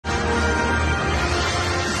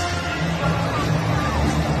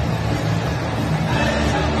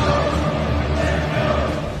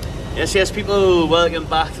Yes, people, welcome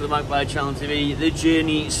back to the Magpie Channel TV. The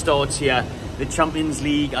journey starts here. The Champions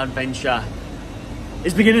League adventure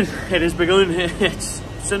is beginning. It has begun. It's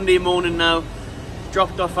Sunday morning now.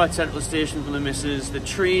 Dropped off at Central Station from the missus. The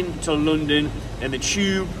train to London, and the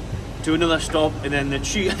tube to another stop, and then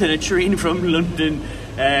a train from London,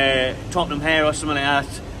 Tottenham Hare or something like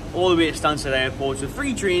that, all the way to Stansted Airport. So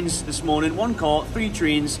 3 trains this morning, 1 car, 3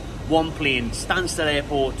 trains, 1 plane. Stansted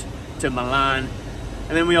Airport to Milan.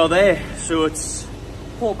 And then we are there. So it's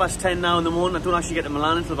 10:15 now in the morning. I don't actually get to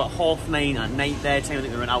Milan until about 9:30 at night there. Time I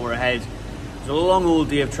think we're an hour ahead. It's a long old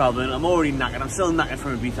day of travelling. I'm already knackered. I'm still knackered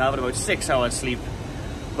from Ibiza. I've had about 6 hours sleep.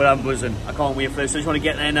 But I'm buzzing. I can't wait for this. So I just want to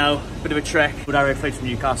get there now. Bit of a trek. But I flight from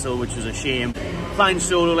Newcastle, which was a shame. Flying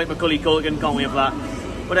solo like Macaulay Culkin. Can't wait for that.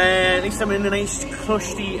 But at least I'm in a nice,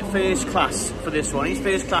 crusty first class for this one. Nice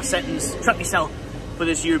first class settings. Trap myself for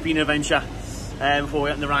this European adventure before we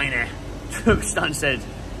get on the Ryanair to Stansted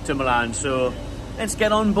to Milan. So let's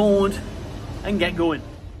get on board and get going.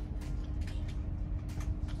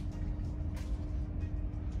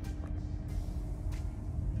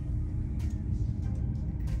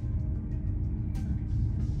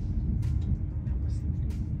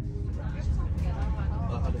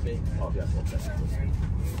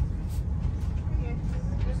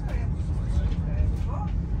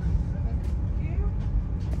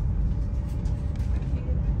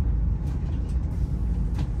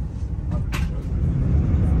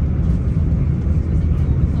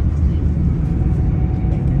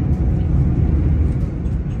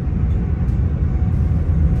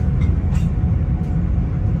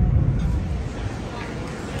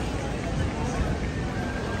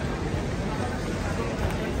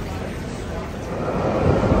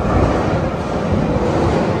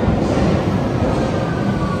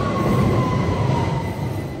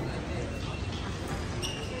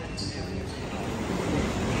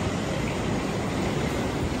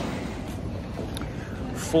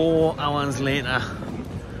 Four hours later,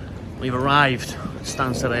 we've arrived at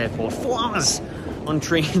Stansted Airport. 4 hours on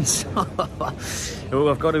trains. Oh,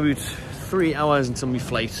 I've got about 3 hours until my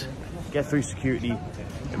flight. Get through security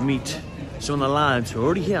and meet some of the lads who are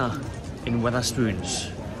already here in Wetherspoons.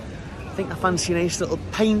 I think I fancy a nice little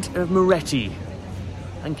pint of Moretti.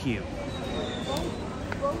 Thank you.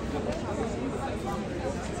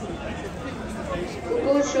 We'll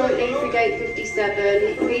board shortly through gate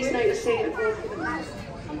 57. Please note your seat and board for the pass.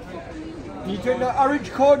 You doing the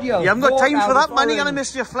orange cordial? You haven't got time for that, man. You're gonna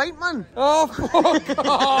miss your flight, man. Oh, fuck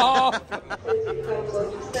off!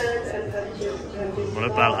 What a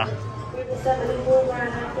bella. We will 74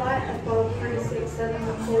 Ryanair flight at Bob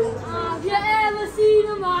 3674. Have you ever seen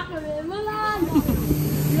a marker in Milan?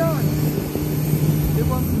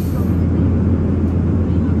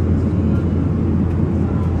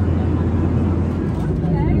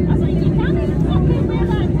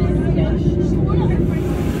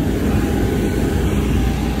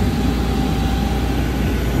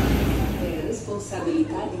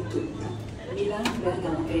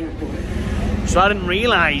 So I didn't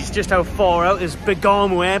realise just how far out this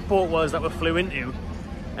Bergamo airport was that we flew into.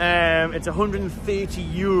 It's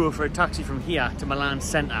 €130 for a taxi from here to Milan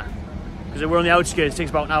centre. Because we're on the outskirts, it takes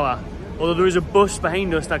about an hour. Although there is a bus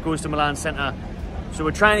behind us that goes to Milan centre. So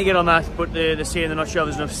we're trying to get on that, but they're saying they're not sure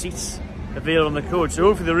there's enough seats available on the coach. So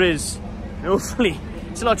hopefully there is. And hopefully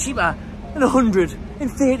it's a lot cheaper than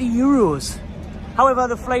 €130. However,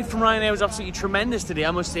 the flight from Ryanair was absolutely tremendous today,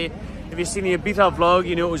 I must say. If you've seen the Ibiza vlog,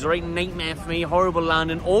 you know it was a right nightmare for me. Horrible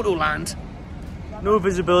landing, auto land. No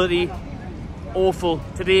visibility. Awful.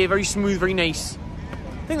 Today, very smooth, very nice.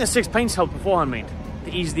 I think the 6 pints helped beforehand, mate,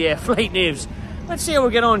 to ease the flight nerves. Let's see how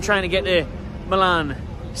we get on trying to get to Milan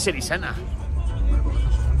city centre.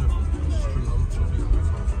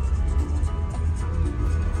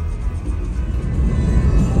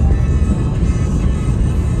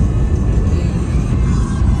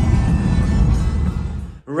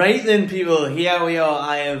 Right then, people, here we are.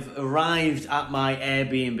 I have arrived at my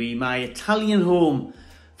Airbnb, my Italian home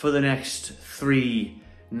for the next 3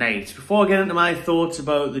 nights. Before I get into my thoughts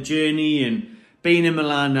about the journey and being in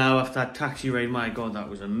Milan now after that taxi ride, my God, that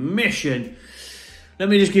was a mission. Let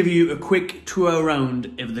me just give you a quick tour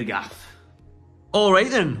around of the gaff. All right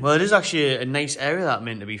then, well, it is actually a nice area that I'm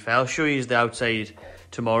in, to be fair. I'll show you the outside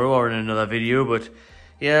tomorrow or in another video, but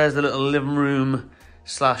yeah, there's the little living room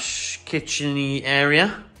 / kitchen-y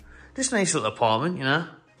area. Just a nice little apartment, you know,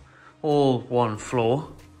 all 1 floor.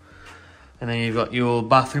 And then you've got your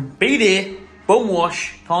bathroom. BD, bum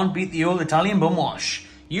wash. Can't beat the old Italian bum wash.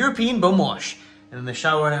 European bum wash. And then the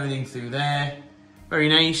shower and everything through there. Very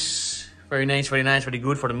nice. Very nice, very nice, very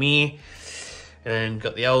good for me. And then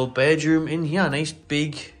got the old bedroom in here. Nice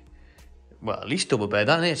big well, at least double bed,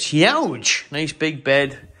 that is. It's huge. Nice big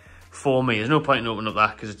bed for me. There's no point in opening up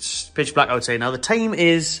that because it's pitch black outside. Now, the time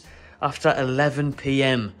is after 11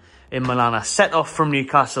 p.m. in Milan. I set off from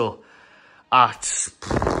Newcastle at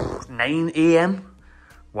 9 a.m.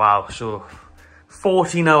 Wow, so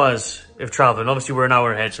 14 hours of travelling. Obviously, we're an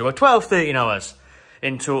hour ahead, so about 12, 13 hours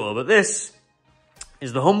in total. But this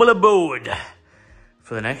is the humble abode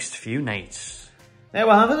for the next few nights. There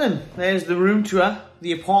we have it then. There's the room tour,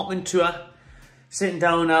 the apartment tour. Sitting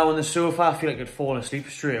down now on the sofa, I feel like I'd fall asleep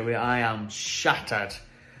straight away. I am shattered.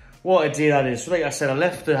 What a day that is. So like I said, I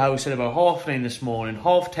left the house at about 9:30 this morning.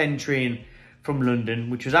 10:30 train from London,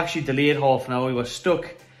 which was actually delayed half an hour. We were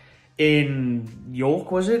stuck in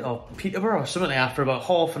York, was it? Or Peterborough or something like that for about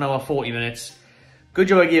half an hour, 40 minutes. Good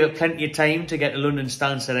job I gave it plenty of time to get to London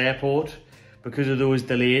Stansted Airport because of those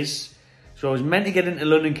delays. So I was meant to get into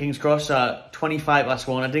London King's Cross at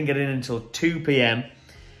 1:25. I didn't get in until 2 p.m.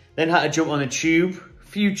 Then had to jump on the tube. A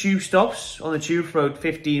few tube stops on the tube for about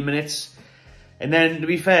 15 minutes. And then, to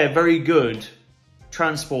be fair, very good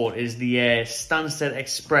transport is the Stansted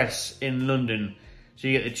Express in London. So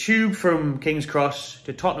you get the tube from King's Cross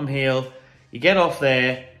to Tottenham Hale. You get off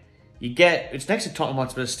there. It's next to Tottenham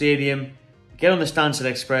Hotspur Stadium. You get on the Stansted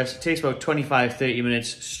Express. It takes about 25-30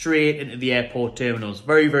 minutes straight into the airport terminals.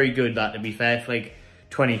 Very, very good, that, to be fair, for like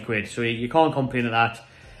 20 quid. So you can't complain at that.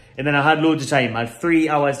 And then I had loads of time. I had 3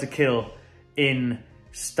 hours to kill in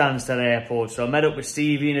Stansted Airport. So I met up with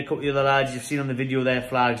Stevie and a couple of the other lads you've seen on the video there,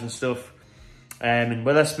 flags and stuff. And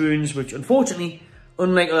Wetherspoons, which unfortunately,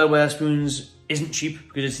 unlike other Wetherspoons, isn't cheap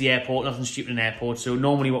because it's the airport. Nothing's cheap in an airport. So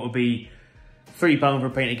normally what would be £3 for a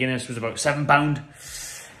pint of Guinness was about £7.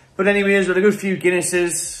 But anyways, with a good few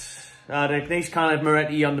Guinnesses, I had a nice kind of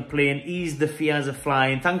Moretti on the plane, eased the fears of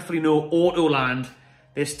flying. Thankfully no Autoland.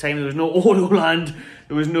 This time there was no Autoland,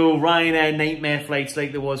 there was no Ryanair nightmare flights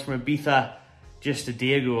like there was from Ibiza just a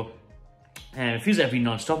day ago. It feels like I've been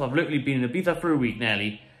non-stop. I've literally been in Ibiza for a week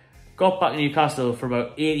nearly. Got back to Newcastle for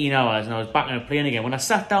about 18 hours and I was back on a plane again. When I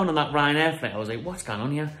sat down on that Ryanair flight, I was like, what's going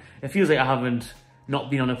on here? It feels like I haven't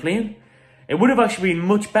not been on a plane. It would have actually been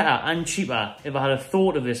much better and cheaper if I had a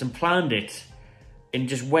thought of this and planned it and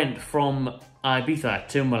just went from Ibiza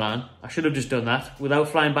to Milan. I should have just done that without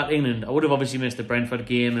flying back to England. I would have obviously missed the Brentford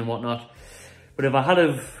game and whatnot. But if I had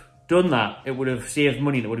have done that, it would have saved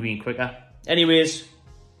money and it would have been quicker. Anyways,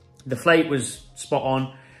 the flight was spot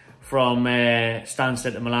on from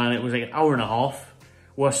Stansted to Milan. It was like an hour and a half.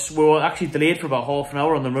 We were actually delayed for about half an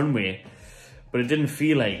hour on the runway, but it didn't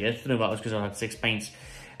feel like it. I don't know if that was because I had 6 pints.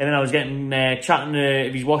 And then I was getting chatting to,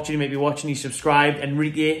 if he's watching, he might be watching, he's subscribed,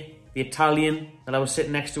 Enrique, the Italian that I was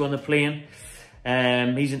sitting next to on the plane.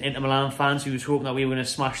 He's an Inter Milan fan, so he was hoping that we were going to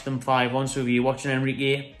smash them 5-1. So if you're watching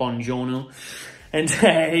Enrique, buongiorno. And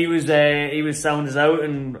he was sounding us out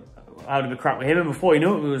and out of a crap with him. And before you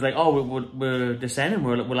know it, we was like, oh, we're descending,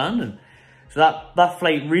 we're landing. So that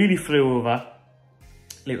flight really flew over,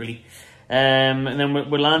 literally. And then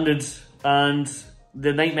we landed, and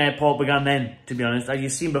the nightmare part began then, to be honest. As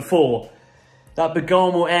you've seen before, that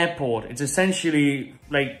Bergamo airport, it's essentially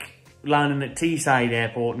like landing at Teesside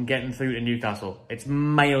Airport and getting through to Newcastle. It's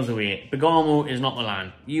miles away. Bergamo is not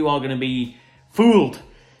Milan. You are going to be fooled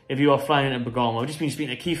if you are flying at Bergamo. I've just been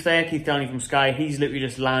speaking to Keith there, Keith Downey from Sky. He's literally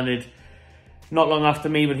just landed not long after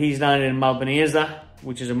me, but he's landed in Malpensa,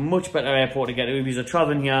 which is a much better airport to get to. If you're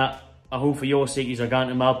travelling here, I hope for your sake you're going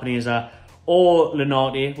to Malpensa or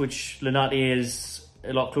Linate, which Linate is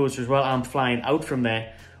a lot closer as well. I'm flying out from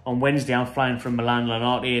there. On Wednesday, I'm flying from Milan,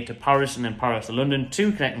 Linate to Paris, and then Paris to London.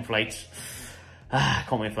 2 connecting flights.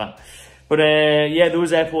 Can't wait for that. But yeah,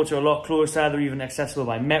 those airports are a lot closer. They're even accessible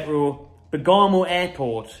by metro. Bergamo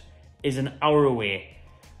Airport is an hour away.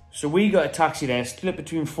 So we got a taxi there, split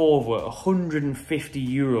between 4 of us,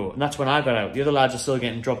 €150. And that's when I got out. The other lads are still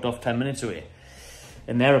getting dropped off 10 minutes away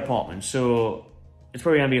in their apartment. So it's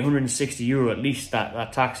probably going to be €160 at least,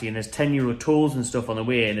 that taxi. And there's €10 tolls and stuff on the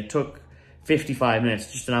way. And it took 55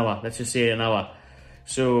 minutes, just an hour. Let's just say an hour.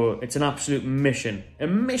 So it's an absolute mission. A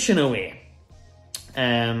mission away.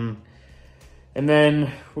 And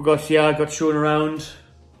then we got shown around.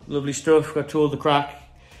 Lovely stuff. Got told the crack.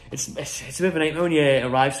 It's a bit of a nightmare when you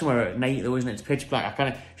arrive somewhere at night though, isn't it? It's pitch black.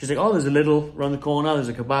 She's like, oh, there's a little around the corner. There's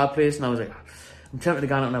a kebab place. And I was like, I'm tempted to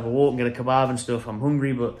go out and have a walk and get a kebab and stuff. I'm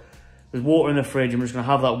hungry, but there's water in the fridge. I'm just going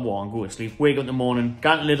to have that water and go to sleep. Wake up in the morning,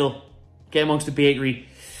 go to Lidl, get amongst the bakery.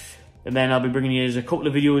 And then I'll be bringing you a couple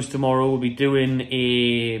of videos tomorrow. We'll be doing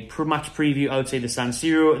a match preview outside the San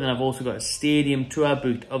Siro. And then I've also got a stadium tour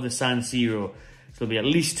booked of the San Siro. So there'll be at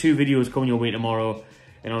least 2 videos coming your way tomorrow.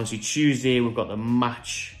 And obviously Tuesday, we've got the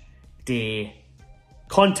match day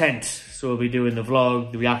content. So we'll be doing the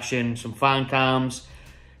vlog, the reaction, some fan cams.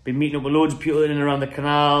 Been meeting up with loads of people in and around the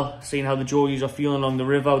canal, seeing how the Geordies are feeling along the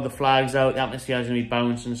river with the flags out. The atmosphere is going to be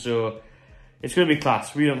bouncing, so it's going to be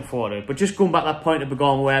class. Really looking forward to it. But just going back to that point at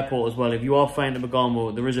Bergamo Airport as well, if you are flying to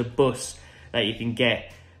Bergamo, there is a bus that you can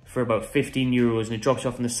get for about 15 euros and it drops you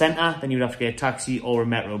off in the centre. Then you'd have to get a taxi or a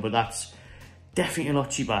metro, but that's definitely a lot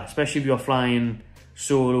cheaper, especially if you're flying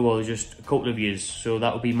solo or just a couple of years. So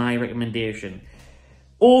that would be my recommendation.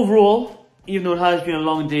 Overall, even though it has been a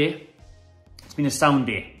long day, it's been a sound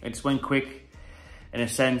day. It just went quick in a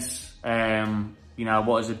sense. You know,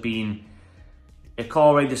 what has it been? A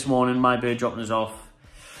car ride this morning, my bird dropping us off.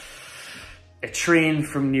 A train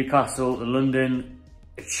from Newcastle to London.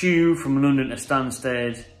 A tube from London to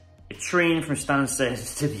Stansted. A train from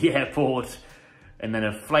Stansted to the airport. And then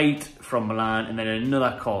a flight from Milan. And then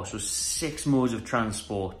another car. So 6 modes of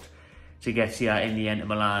transport to get here in the end to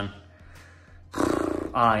Milan.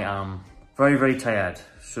 I am very, very tired.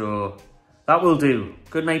 So that will do.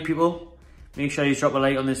 Good night, people. Make sure you drop a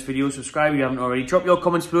like on this video. Subscribe if you haven't already. Drop your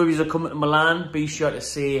comments below if you're coming to Milan. Be sure to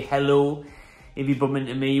say hello if you bump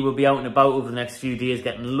into me. We'll be out and about over the next few days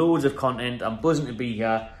getting loads of content. I'm buzzing to be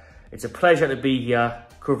here. It's a pleasure to be here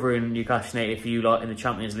covering Newcastle United for you lot in the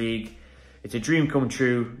Champions League. It's a dream come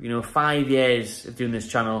true. You know, 5 years of doing this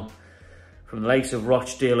channel. From the likes of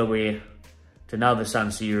Rochdale away to now the San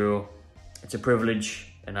Siro. It's a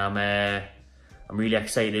privilege and I'm really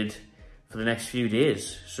excited for the next few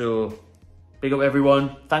days. So big up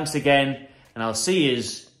everyone, thanks again, and I'll see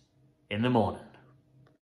yous in the morning.